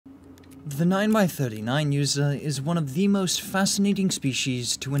The 9x39 user is one of the most fascinating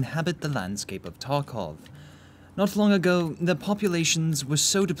species to inhabit the landscape of Tarkov. Not long ago, their populations were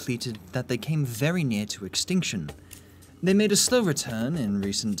so depleted that they came very near to extinction. They made a slow return in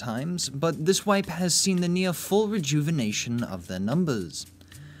recent times, but this wipe has seen the near full rejuvenation of their numbers.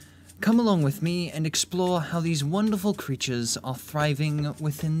 Come along with me and explore how these wonderful creatures are thriving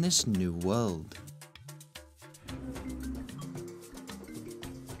within this new world.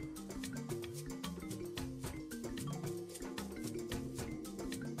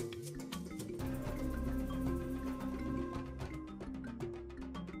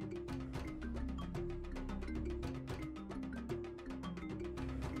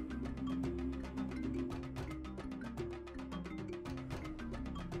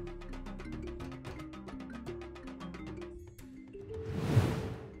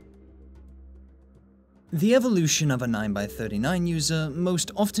 The evolution of a 9x39 user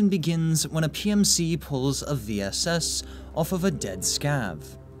most often begins when a PMC pulls a VSS off of a dead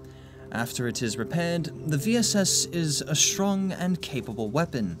scav. After it is repaired, the VSS is a strong and capable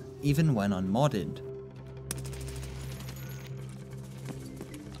weapon, even when unmodded.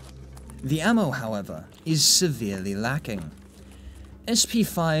 The ammo, however, is severely lacking.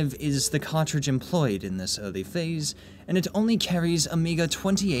 SP5 is the cartridge employed in this early phase, and it only carries a meager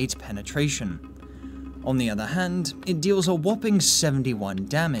 28 penetration. On the other hand, it deals a whopping 71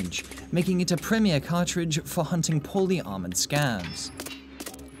 damage, making it a premier cartridge for hunting poorly armored scavs.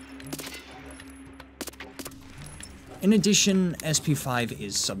 In addition, SP5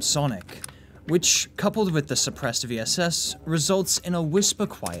 is subsonic, which, coupled with the suppressed VSS, results in a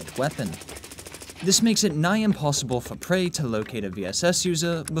whisper-quiet weapon. This makes it nigh impossible for prey to locate a VSS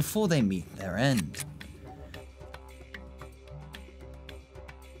user before they meet their end.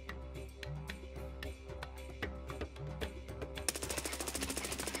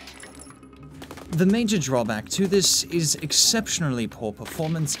 The major drawback to this is exceptionally poor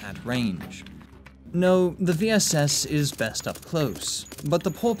performance at range. No, the VSS is best up close, but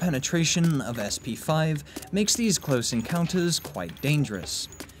the poor penetration of SP5 makes these close encounters quite dangerous.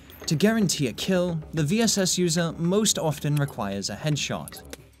 To guarantee a kill, the VSS user most often requires a headshot.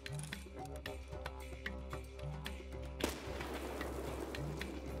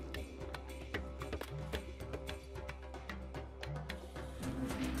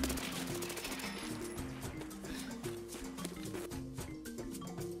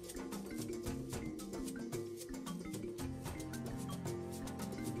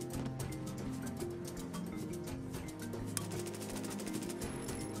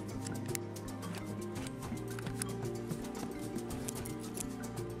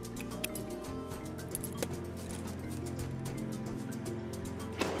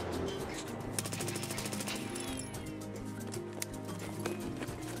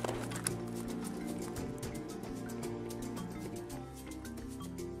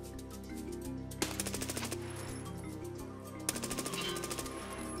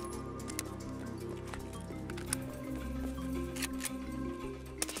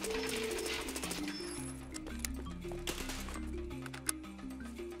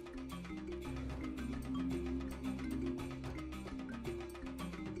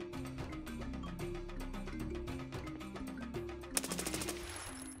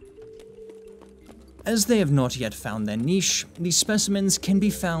 As they have not yet found their niche, these specimens can be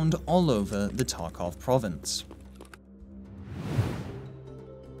found all over the Tarkov province.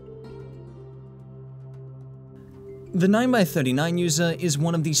 The 9x39 user is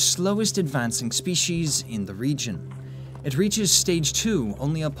one of the slowest advancing species in the region. It reaches stage 2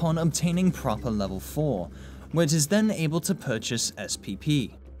 only upon obtaining proper level 4, where it is then able to purchase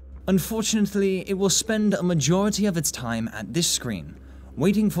SPP. Unfortunately, it will spend a majority of its time at this screen,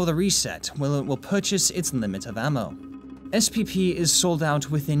 waiting for the reset where it will purchase its limit of ammo. SPP is sold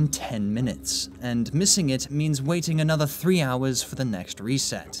out within 10 minutes, and missing it means waiting another 3 hours for the next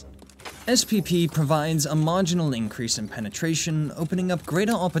reset. SPP provides a marginal increase in penetration, opening up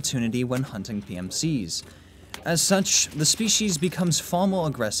greater opportunity when hunting PMCs. As such, the species becomes far more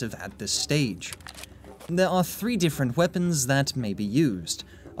aggressive at this stage. There are 3 different weapons that may be used: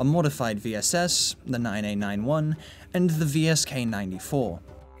 a modified VSS, the 9A91, and the VSK-94.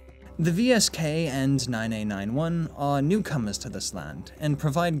 The VSK and 9A91 are newcomers to this land, and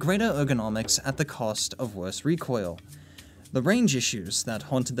provide greater ergonomics at the cost of worse recoil. The range issues that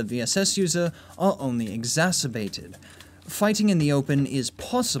haunted the VSS user are only exacerbated. Fighting in the open is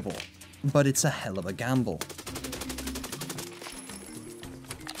possible, but it's a hell of a gamble.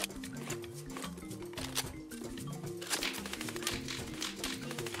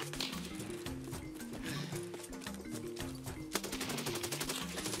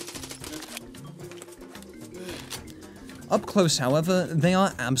 Up close, however, they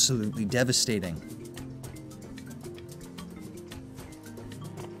are absolutely devastating.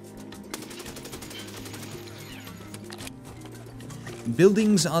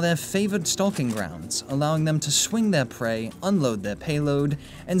 Buildings are their favored stalking grounds, allowing them to swing their prey, unload their payload,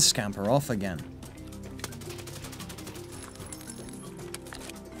 and scamper off again.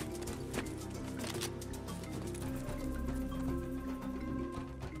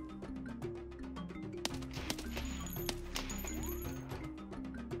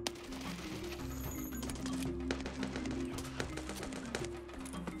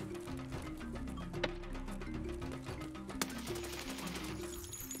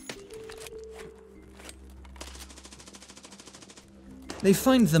 They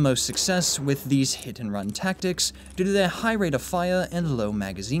find the most success with these hit-and-run tactics due to their high rate of fire and low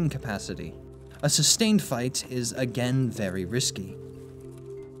magazine capacity. A sustained fight is again very risky.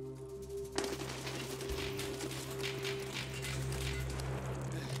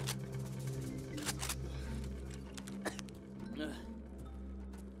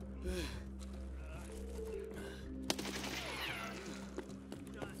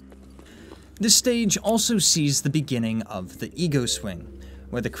 This stage also sees the beginning of the ego swing,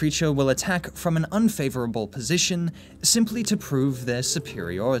 where the creature will attack from an unfavorable position simply to prove their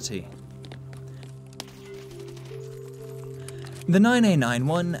superiority. The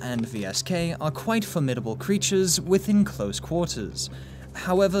 9A91 and VSK are quite formidable creatures within close quarters.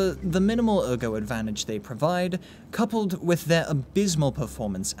 However, the minimal ergo advantage they provide, coupled with their abysmal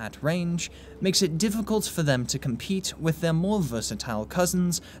performance at range, makes it difficult for them to compete with their more versatile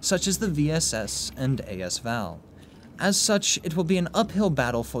cousins such as the VSS and AS Val. As such, it will be an uphill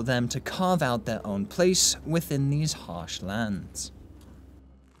battle for them to carve out their own place within these harsh lands.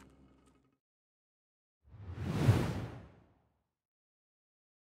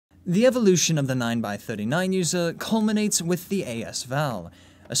 The evolution of the 9x39 user culminates with the AS Val,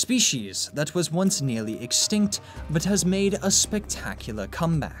 a species that was once nearly extinct but has made a spectacular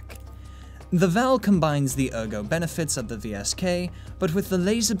comeback. The Val combines the ergo benefits of the VSK, but with the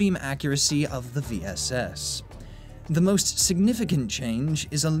laser beam accuracy of the VSS. The most significant change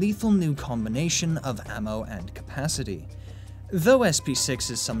is a lethal new combination of ammo and capacity. Though SP6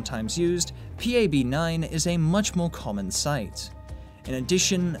 is sometimes used, PAB9 is a much more common sight. In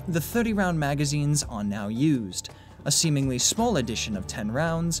addition, the 30-round magazines are now used, a seemingly small addition of 10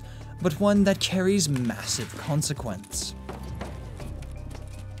 rounds, but one that carries massive consequence.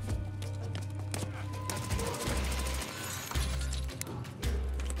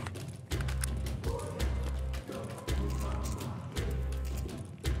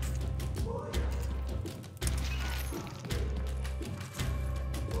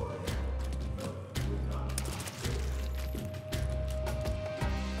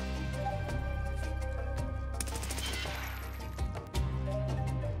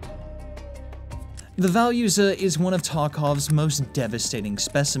 The Val user is one of Tarkov's most devastating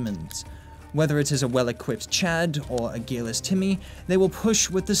specimens. Whether it is a well-equipped Chad or a gearless Timmy, they will push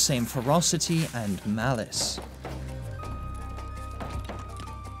with the same ferocity and malice.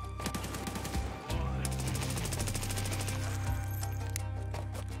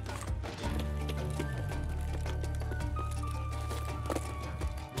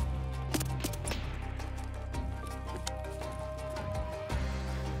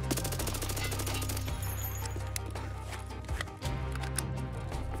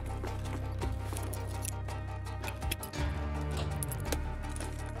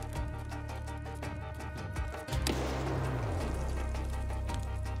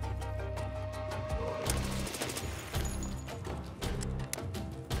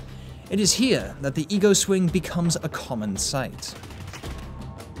 It is here that the ego swing becomes a common sight.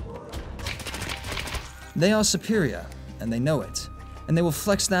 They are superior, and they know it, and they will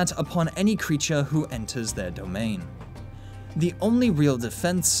flex that upon any creature who enters their domain. The only real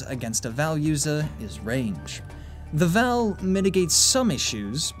defense against a Val user is range. The Val mitigates some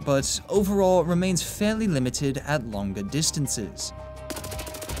issues, but overall remains fairly limited at longer distances.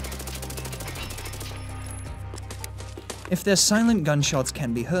 If their silent gunshots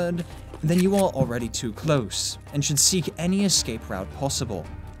can be heard, then you are already too close, and should seek any escape route possible.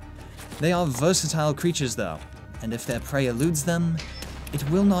 They are versatile creatures though, and if their prey eludes them, it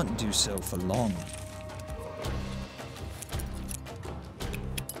will not do so for long.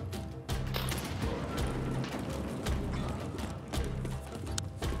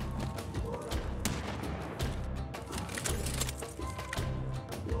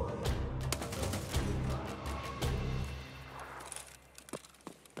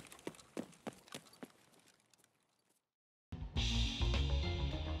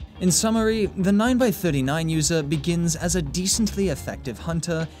 In summary, the 9x39 user begins as a decently effective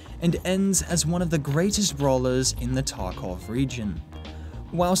hunter and ends as one of the greatest brawlers in the Tarkov region.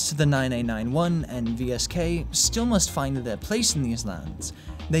 Whilst the 9A91 and VSK still must find their place in these lands,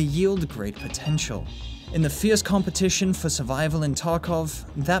 they yield great potential. In the fierce competition for survival in Tarkov,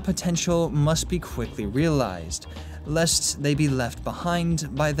 that potential must be quickly realized, lest they be left behind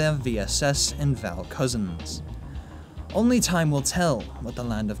by their VSS and Val cousins. Only time will tell what the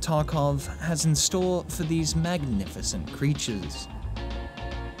land of Tarkov has in store for these magnificent creatures.